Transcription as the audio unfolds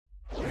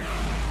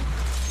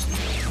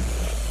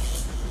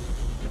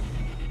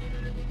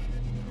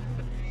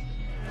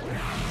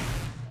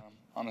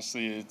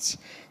honestly, it's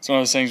one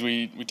of those things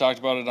we talked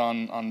about it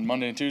on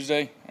Monday and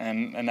Tuesday,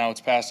 and now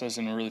it's past us,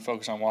 and we're really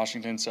focused on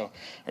Washington. So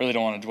I really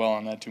don't want to dwell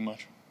on that too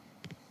much.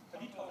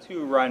 Have you talked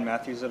to Ryan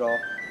Matthews at all,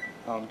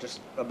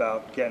 just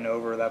about getting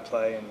over that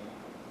play? And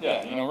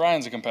yeah,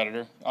 Ryan's a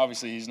competitor.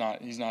 Obviously, he's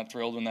not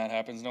thrilled when that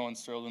happens. No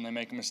one's thrilled when they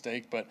make a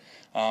mistake, but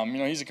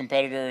he's a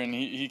competitor, and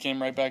he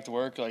came right back to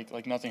work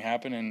like nothing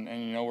happened,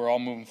 and we're all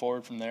moving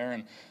forward from there.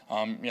 And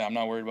I'm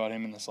not worried about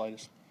him in the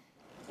slightest.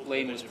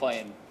 Lane was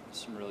playing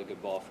some really good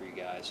ball for you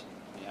guys.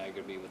 You're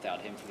going to be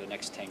without him for the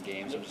next 10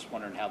 games. I'm just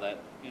wondering how that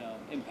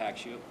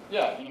impacts you.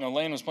 Yeah,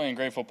 Lane was playing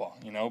great football,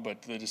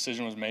 but the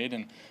decision was made,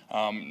 and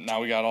now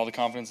we got all the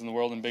confidence in the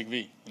world in Big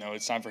V.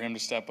 It's time for him to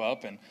step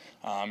up, and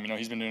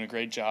he's been doing a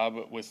great job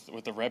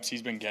with the reps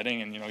he's been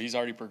getting, and he's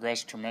already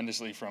progressed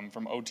tremendously from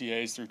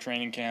OTAs through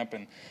training camp,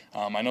 and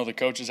I know the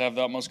coaches have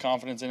the utmost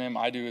confidence in him.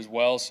 I do as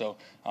well, so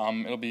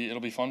it'll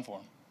be fun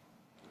for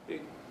him.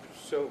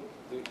 So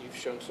you've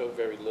shown so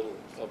very little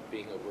of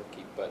being a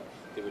rookie, but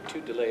there were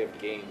 2 delay of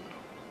game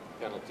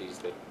penalties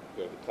that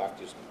the clock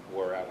just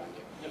wore out on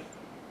you.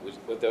 Yeah.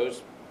 Were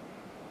those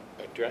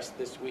addressed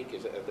this week?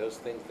 Are those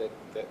things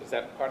is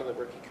that part of the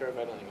rookie curve?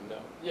 I don't even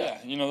know. Yeah,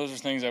 those are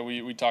things that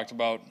we talked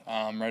about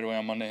right away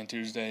on Monday and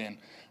Tuesday,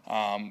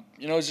 and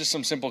it's just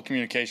some simple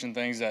communication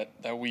things that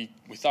we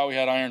thought we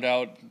had ironed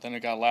out. Then it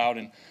got loud,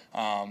 and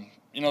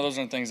those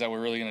aren't things that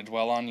we're really going to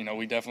dwell on.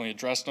 We definitely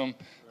addressed them,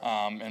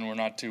 and we're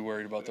not too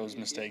worried about those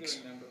mistakes.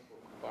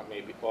 Or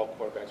maybe all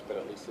quarterbacks, but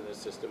at least in this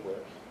system where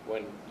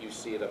when you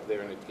see it up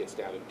there and it gets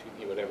down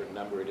to whatever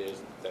number it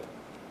is that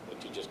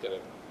you just got to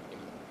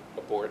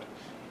abort,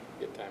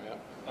 get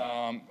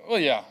timeout. Well,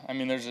 yeah.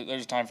 There's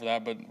a time for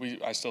that, but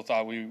I still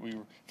thought we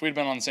if we'd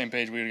been on the same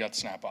page, we would have got the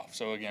snap off.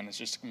 So again, it's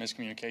just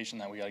miscommunication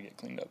that we got to get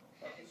cleaned up.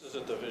 This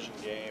is a division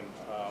game.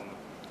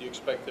 Do you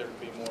expect there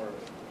to be more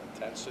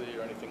intensity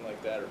or anything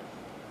like that, or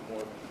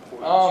more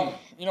importance?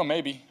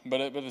 Maybe,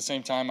 but at the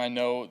same time, I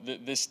know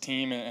that this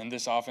team and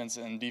this offense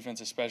and defense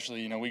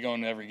especially, we go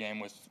into every game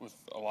with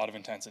a lot of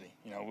intensity.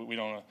 We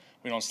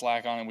don't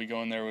slack on it. We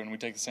go in there and we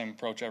take the same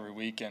approach every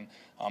week, and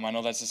I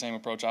know that's the same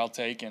approach I'll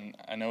take, and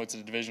I know it's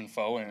a division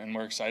foe, and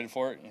we're excited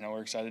for it.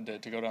 We're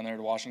excited to go down there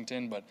to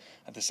Washington, but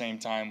at the same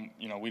time,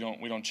 we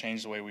don't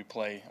change the way we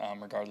play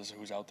regardless of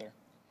who's out there.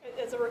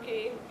 As a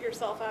rookie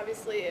yourself,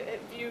 obviously, have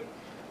you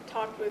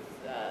talked with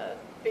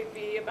Big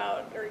V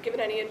about or given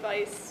any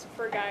advice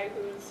for a guy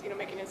who's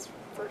making his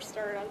first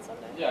start on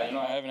Sunday? Yeah,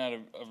 I haven't had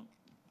a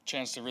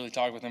chance to really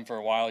talk with him for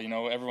a while.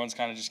 Everyone's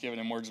kind of just giving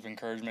him words of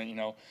encouragement.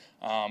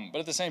 But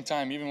at the same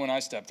time, even when I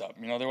stepped up,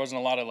 there wasn't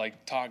a lot of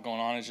talk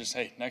going on. It's just,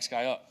 hey, next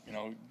guy up.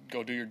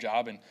 Go do your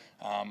job, and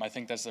I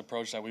think that's the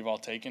approach that we've all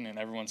taken, and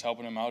everyone's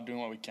helping him out, doing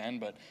what we can.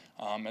 But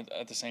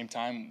at the same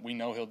time, we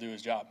know he'll do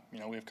his job.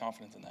 We have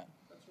confidence in that.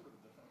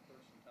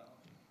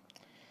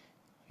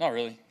 Not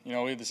really. We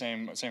had the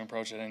same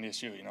approach at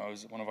NDSU. It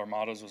was one of our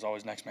mottos was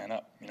always next man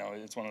up.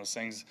 It's one of those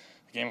things.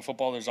 The game of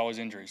football, there's always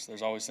injuries.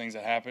 There's always things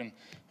that happen.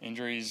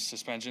 Injuries,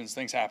 suspensions,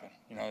 things happen.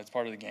 It's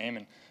part of the game,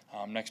 and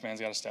next man's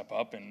got to step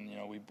up, and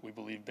we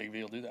believe Big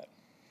V will do that.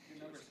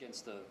 Your numbers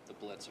against the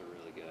blitz are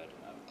really good.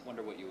 I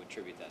wonder what you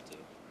attribute that to.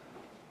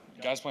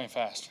 Guys playing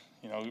fast.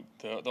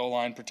 The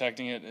O-line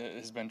protecting it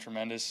has been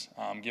tremendous,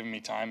 giving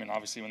me time. And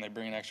obviously, when they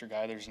bring an extra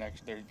guy,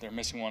 they're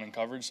missing one in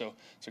coverage. So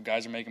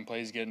guys are making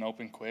plays, getting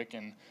open quick,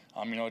 and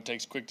it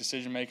takes quick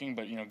decision making.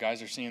 But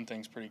guys are seeing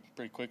things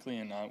pretty quickly,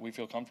 and we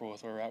feel comfortable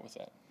with where we're at with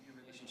that. Your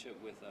relationship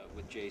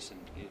with Jason,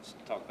 you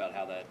talk about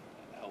how that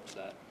helps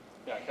that.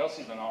 Yeah,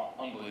 Kelsey's been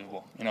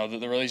unbelievable.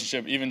 The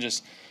relationship, even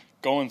just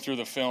going through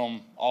the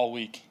film all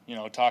week,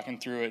 talking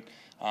through it.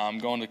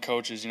 Going to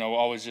coaches,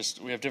 always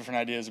we have different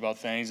ideas about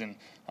things, and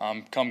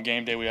come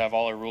game day, we have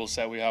all our rules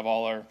set, we have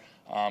all our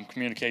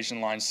communication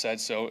lines set.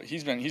 So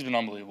he's been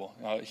unbelievable.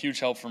 Huge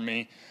help for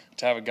me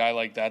to have a guy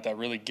like that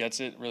really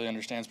gets it, really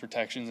understands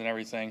protections and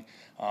everything,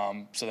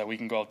 so that we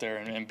can go out there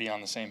and be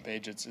on the same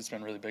page. It's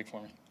been really big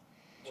for me.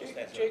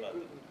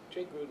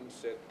 Jay Gruden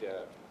said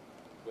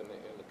in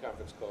the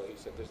conference call, he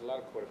said there's a lot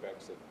of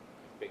quarterbacks that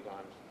have big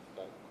arms, a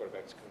lot of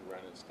quarterbacks can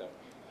run and stuff.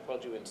 He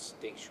called you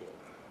instinctual.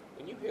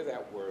 When you hear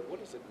that word, what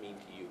does it mean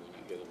to you when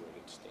you hear the word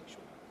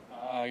instinctual?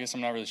 I guess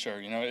I'm not really sure.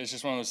 It's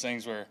just one of those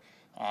things where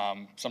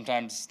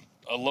sometimes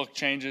a look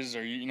changes,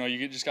 or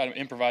you just got to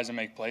improvise and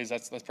make plays.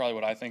 That's probably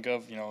what I think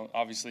of.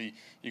 Obviously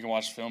you can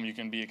watch film, you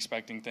can be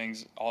expecting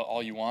things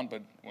all you want,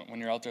 but when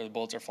you're out there, the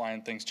bullets are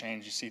flying, things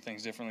change, you see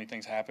things differently,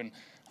 things happen,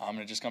 and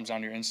it just comes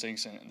down to your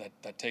instincts and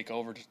that take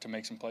over to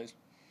make some plays.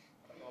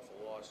 An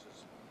awful loss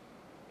is,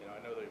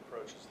 I know the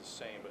approach is the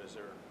same, but is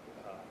there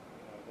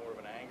more of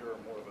an anger or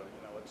more of a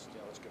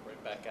let's get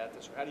right back at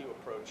this, or how do you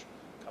approach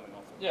coming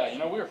off of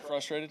Yeah, we were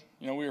frustrated.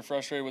 We were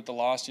frustrated with the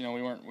loss.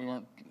 We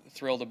weren't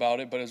thrilled about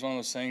it, but it was one of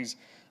those things.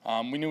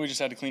 We knew we just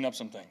had to clean up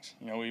some things.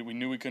 We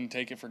knew we couldn't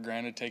take it for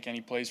granted, take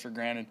any plays for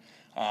granted,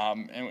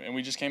 and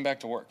we just came back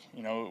to work.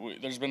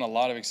 There's been a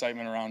lot of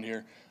excitement around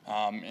here,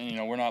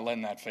 and we're not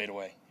letting that fade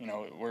away.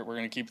 We're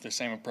going to keep the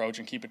same approach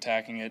and keep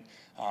attacking it,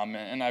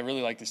 and I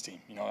really like this team.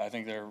 I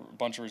think they're a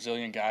bunch of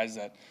resilient guys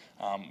that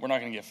we're not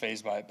going to get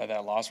fazed by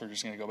that loss. We're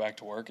just going to go back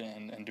to work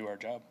and do our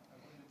job.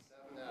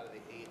 7 out of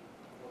the 8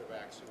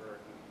 quarterbacks who are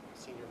in the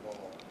Senior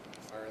Bowl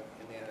are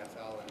in the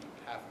NFL, and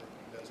half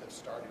of those have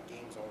started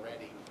games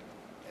already.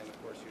 And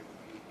of course, you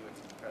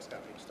and Prescott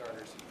being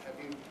starters. Have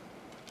you,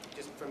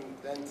 just from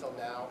then till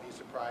now, are you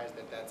surprised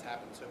that that's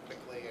happened so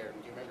quickly? Or do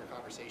you remember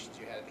conversations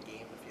you had at the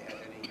game, if you had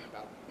any,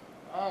 about?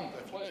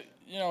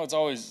 Well, it's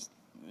always,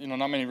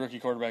 not many rookie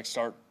quarterbacks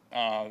start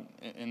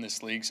in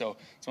this league, so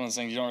it's one of those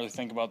things you don't really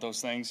think about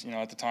those things.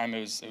 At the time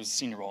it was the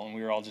Senior Bowl, and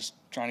we were all just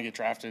trying to get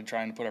drafted,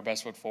 trying to put our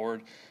best foot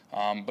forward.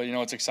 But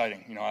it's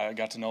exciting. I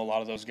got to know a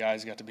lot of those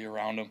guys, got to be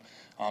around them,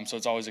 so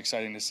it's always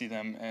exciting to see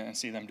them and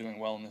see them doing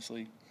well in this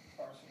league.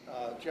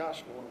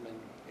 Josh Norman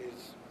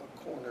is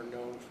a corner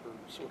known for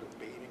sort of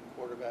baiting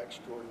quarterbacks.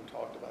 Jordan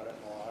talked about it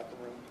in the locker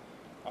room.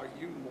 Are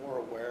you more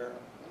aware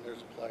when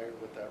there's a player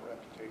with that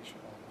reputation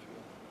on the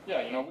field?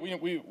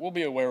 Yeah, we'll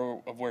be aware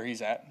of where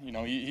he's at.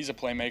 He's a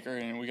playmaker,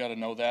 and we got to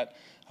know that.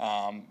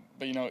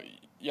 But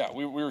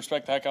we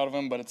respect the heck out of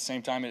him. But at the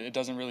same time, it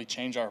doesn't really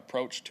change our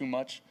approach too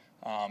much.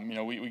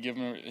 We give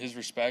him his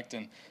respect,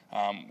 and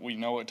we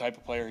know what type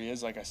of player he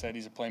is. Like I said,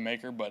 he's a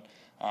playmaker, but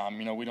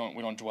we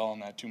don't dwell on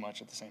that too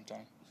much at the same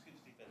time.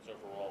 defense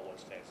overall, what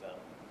stands out?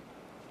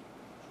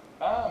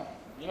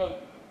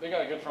 They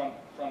got a good front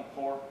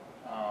four.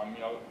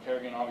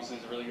 Kerrigan obviously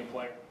is a really good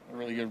player, a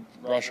really good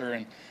rusher,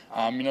 and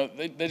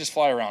they just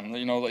fly around.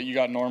 You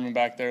got Norman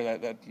back there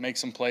that makes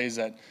some plays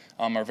that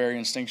are very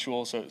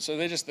instinctual. So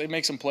they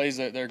make some plays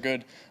that they're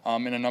good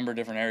in a number of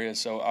different areas.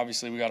 So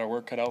obviously we got our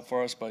work cut out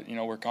for us, but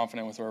we're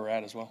confident with where we're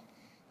at as well.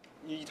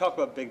 You talk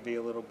about Big V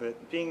a little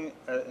bit, being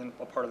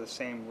a part of the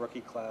same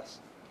rookie class.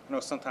 I know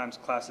sometimes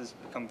classes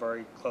become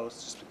very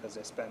close just because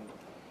they spend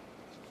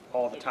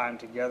all the time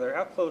together.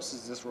 How close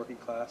is this rookie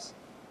class?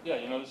 Yeah,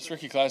 this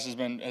rookie class has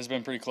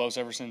been pretty close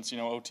ever since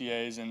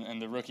OTAs and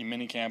the rookie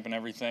minicamp and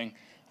everything.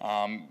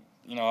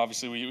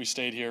 Obviously we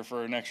stayed here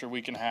for an extra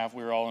week and a half.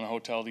 We were all in a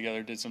hotel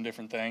together, did some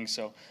different things.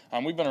 So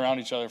we've been around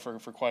each other for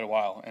quite a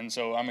while, and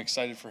so I'm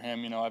excited for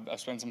him. I've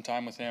spent some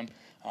time with him,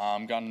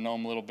 gotten to know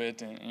him a little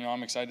bit, and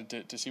I'm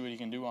excited to see what he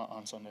can do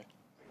on Sunday.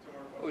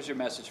 What was your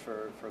message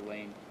for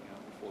Lane,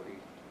 before he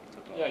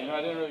took off? Yeah,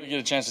 I didn't really get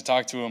a chance to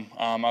talk to him.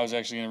 I was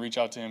actually going to reach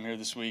out to him here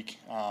this week.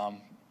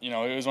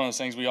 It was one of those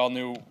things we all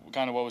knew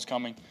kind of what was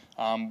coming,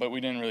 but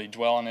we didn't really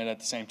dwell on it at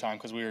the same time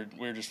because we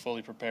were just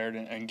fully prepared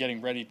and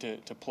getting ready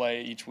to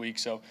play each week.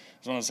 So it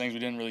was one of those things we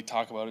didn't really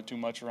talk about it too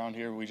much around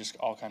here. We just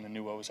all kind of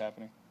knew what was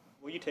happening.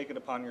 Will you take it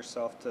upon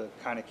yourself to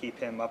kind of keep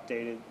him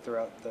updated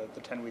throughout the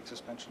 10-week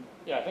suspension?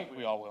 Yeah, I think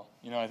we all will.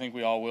 I think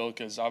we all will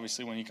because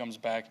obviously when he comes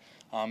back,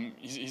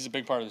 he's a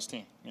big part of this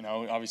team.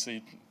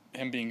 Obviously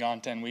him being gone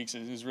 10 weeks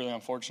is really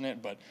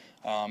unfortunate, but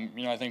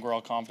I think we're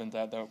all confident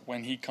that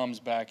when he comes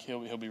back,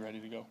 he'll be ready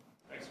to go.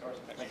 Thanks,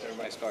 Carson. Thanks,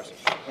 everybody. Carson.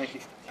 Thank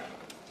you.